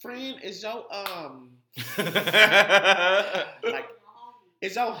friend, is your like,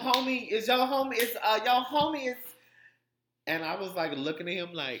 is your homie is," and I was like looking at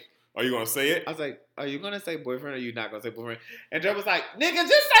him like, "Are you gonna say it?" I was like, "Are you gonna say boyfriend or are you not gonna say boyfriend?" And Derek was like, "Nigga,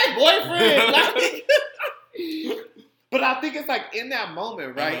 just say boyfriend." Like, but I think it's like in that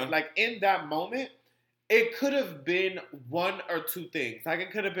moment, right? Like in that moment, it could have been one or two things. Like it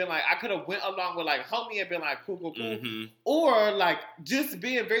could have been like, I could have went along with like homie and been like, cool. Or like just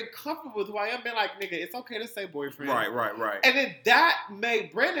being very comfortable with who I am, being like, nigga, it's okay to say boyfriend. Right. And then that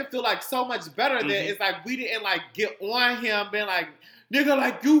made Brandon feel like so much better that it's like, we didn't like get on him being like, nigga,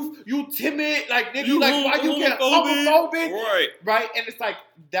 like you timid, like nigga, you like why you get homophobic, right? And it's like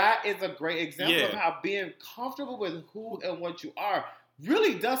that is a great example of how being comfortable with who and what you are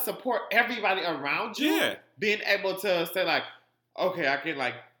really does support everybody around you. Yeah, being able to say like, okay, I can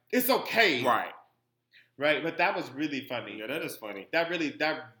like, it's okay, right. But that was really funny. Yeah, that is funny. That really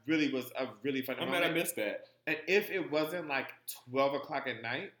was a really funny. I'm mad I missed that. And if it wasn't like 12 o'clock at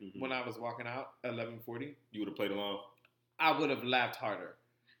night when I was walking out at 11:40, you would have played along. I would have laughed harder,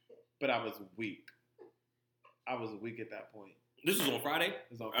 but I was weak. I was weak at that point. This was on Friday?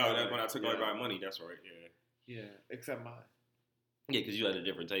 It was on Friday. Oh, that's when I took everybody's money. That's right, Yeah, except mine. Yeah, because you had a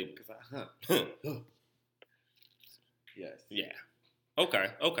different table. Yes. Yeah.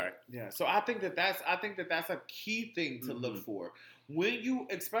 Okay. Yeah, so I think that's a key thing to look for. When you,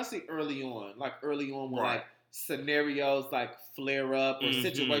 especially early on when like scenarios like flare up or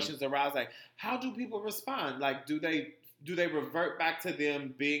situations arise, like how do people respond? Like do they revert back to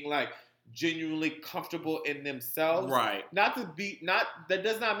them being like genuinely comfortable in themselves? Right. That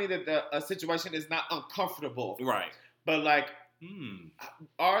does not mean that a situation is not uncomfortable. Right. But like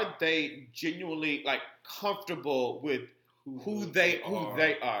are they genuinely like comfortable with who they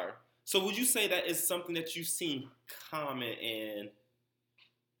are? So would you say that is something that you've seen common in,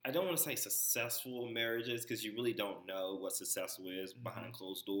 I don't want to say successful marriages because you really don't know what successful is behind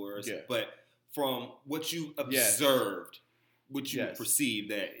closed doors. Yes. But from what you observed, what you perceive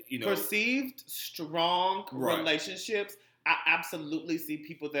that, perceived strong relationships, I absolutely see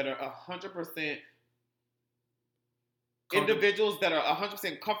people that are 100% individuals that are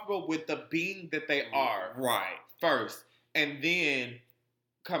 100% comfortable with the being that they are. Right. First. And then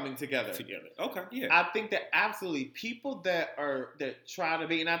coming together. Okay. Yeah. I think that absolutely people that try to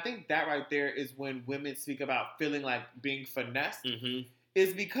be, and I think that right there is when women speak about feeling like being finessed,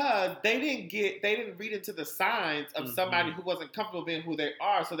 is because they didn't read into the signs of somebody who wasn't comfortable being who they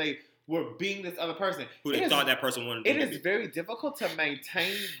are, so they were being this other person. Who they thought that person wanted to be. It is very difficult to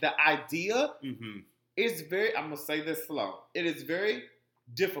maintain the idea. I'm gonna say this slow. It is very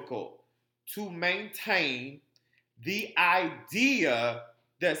difficult to maintain the idea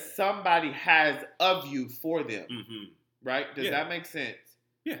that somebody has of you for them. Right? Does that make sense?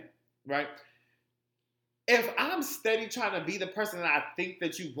 Yeah. Right? If I'm steady trying to be the person that I think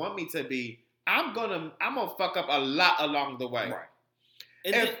that you want me to be, I'm gonna fuck up a lot along the way. Right.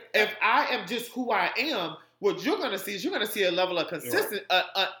 If I am just who I am, what you're gonna see is a level of consistency,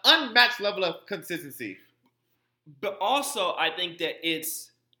 an unmatched level of consistency. But also, I think that it's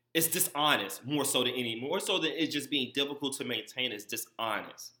dishonest more so than it's just being difficult to maintain. It's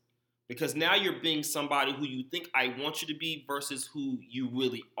dishonest because now you're being somebody who you think I want you to be versus who you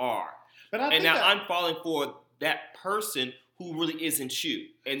really are. I'm falling for that person who really isn't you.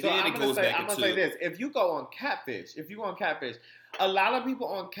 And so then it goes back into... I'm going to say this. If you go on Catfish, a lot of people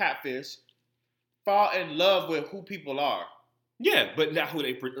on Catfish fall in love with who people are. Yeah, but not who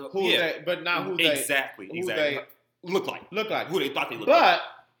they... But not who they... Exactly. They look like. Who they thought they looked like. But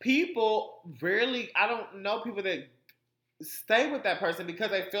people rarely... I don't know people that stay with that person because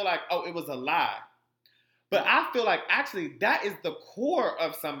they feel like, oh, it was a lie. But I feel like actually that is the core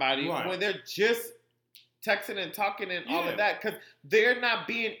of somebody when they're just texting and talking and all of that because they're not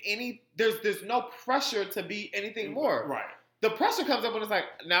being any. There's no pressure to be anything more. Right. The pressure comes up when it's like,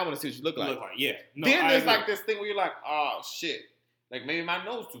 now I want to see what you look like. Yeah. No, then there's like this thing where you're like, oh shit, like maybe my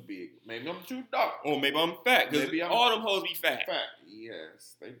nose too big, maybe I'm too dark, or maybe I'm fat because all them hoes be fat.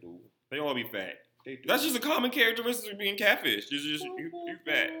 Yes, they do. They all be fat. That's just a common characteristic of being catfish. It's just you're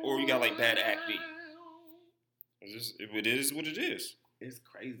fat, or you got like bad acne. It is what it is. It's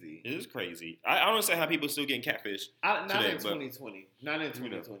crazy. It is crazy. I don't understand how people are still getting catfish. Not in 2020. Not in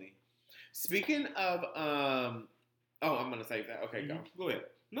 2020. Speaking of, I'm gonna save that. Okay, go ahead.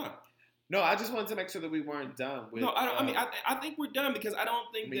 No, I just wanted to make sure that we weren't done with. No, I think we're done because I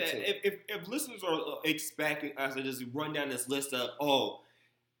don't think that if listeners are expecting us to just run down this list of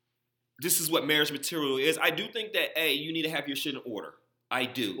this is what marriage material is, I do think that you need to have your shit in order. I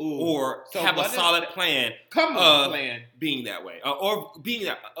do, or so have a solid plan. Being that way, or being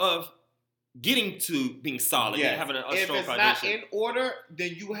that of getting to being solid. Yes. And having a if strong it's foundation. Not in order,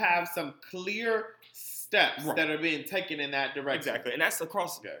 then you have some clear steps that are being taken in that direction. Exactly, and that's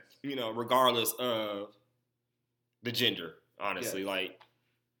across, regardless of the gender. Honestly,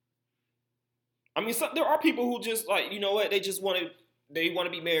 there are people who just they just want to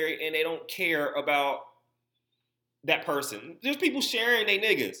be married and they don't care about that person. There's people sharing they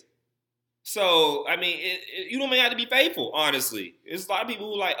niggas. So, you don't have to be faithful, honestly. There's a lot of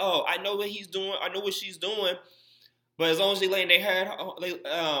people who like, I know what he's doing, I know what she's doing, but as long as they laying their head,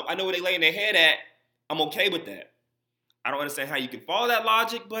 I know where they laying their head at, I'm okay with that. I don't understand how you can follow that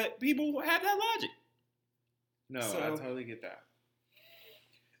logic, but people have that logic. No, I totally get that.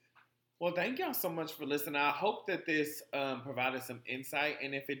 Well, thank y'all so much for listening. I hope that this provided some insight,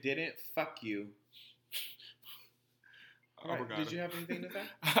 and if it didn't, fuck you. Right. Did you have anything to say?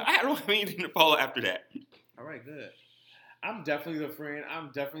 I don't have anything to follow after that. All right, good. I'm definitely the friend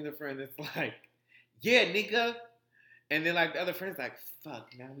that's like, yeah, nigga. And then like the other friend's like, fuck,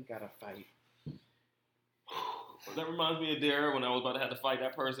 now we gotta fight. That reminds me of Dara when I was about to have to fight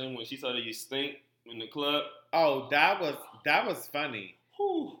that person when she saw that you stink in the club. Oh, that was funny.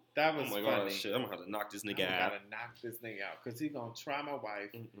 Whew. That was funny. God, shit. I'm gonna have to knock this nigga out. I gotta knock this nigga out because he's gonna try my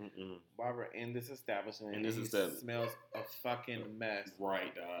wife while we're in this establishment. And he smells a fucking mess.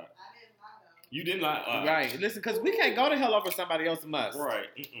 Right, dog. You didn't lie. Right. Listen, because we can't go to hell over somebody else's mess. Right.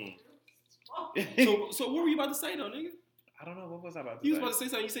 So what were you about to say though, nigga? I don't know. What was I about to say? You was about to say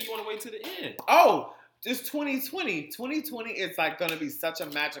something. You said you want to wait till the end. Oh, it's 2020. 2020 is like going to be such a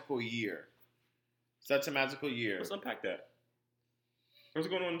magical year. Such a magical year. Let's unpack that. What's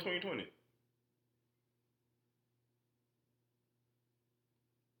going on in 2020?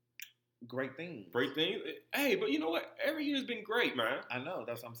 Great things. Great things? Hey, but you know what? Every year has been great, man. I know.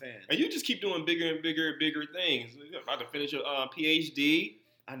 That's what I'm saying. And you just keep doing bigger and bigger and bigger things. You're about to finish your PhD.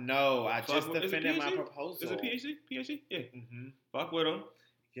 I know. I just defended my proposal. Is it PhD? PhD? Yeah. Mm-hmm. Fuck with them.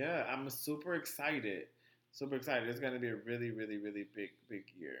 Yeah, I'm super excited. Super excited. It's going to be a really, really, really big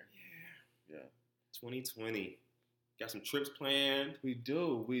year. Yeah. 2020. Got some trips planned. We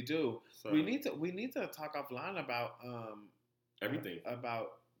do. So, we need to talk offline about everything.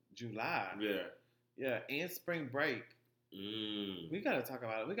 About July. Yeah. Yeah, and spring break. We got to talk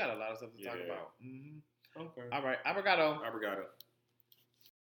about it. We got a lot of stuff to talk about. Mm-hmm. Okay. All right. Obrigado.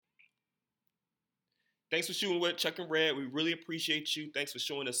 Thanks for shooting with Chuck and Red. We really appreciate you. Thanks for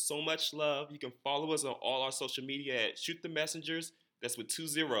showing us so much love. You can follow us on all our social media at Shoot the Messengers. That's with 2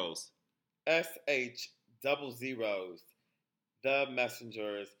 zeros. SH double zeros. The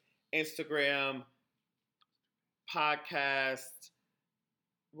Messengers. Instagram. Podcast.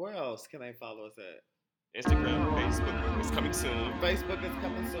 Where else can they follow us at? Instagram, Facebook is coming soon. Facebook is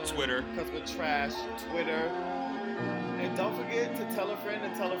coming soon. Twitter. Because we're trash. Twitter. And don't forget to tell a friend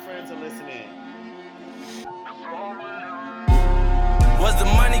to listen in. Was the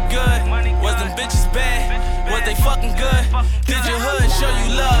money good? Was them bitches bad? Was they fucking good? Did your hood show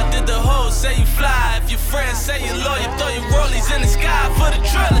you love?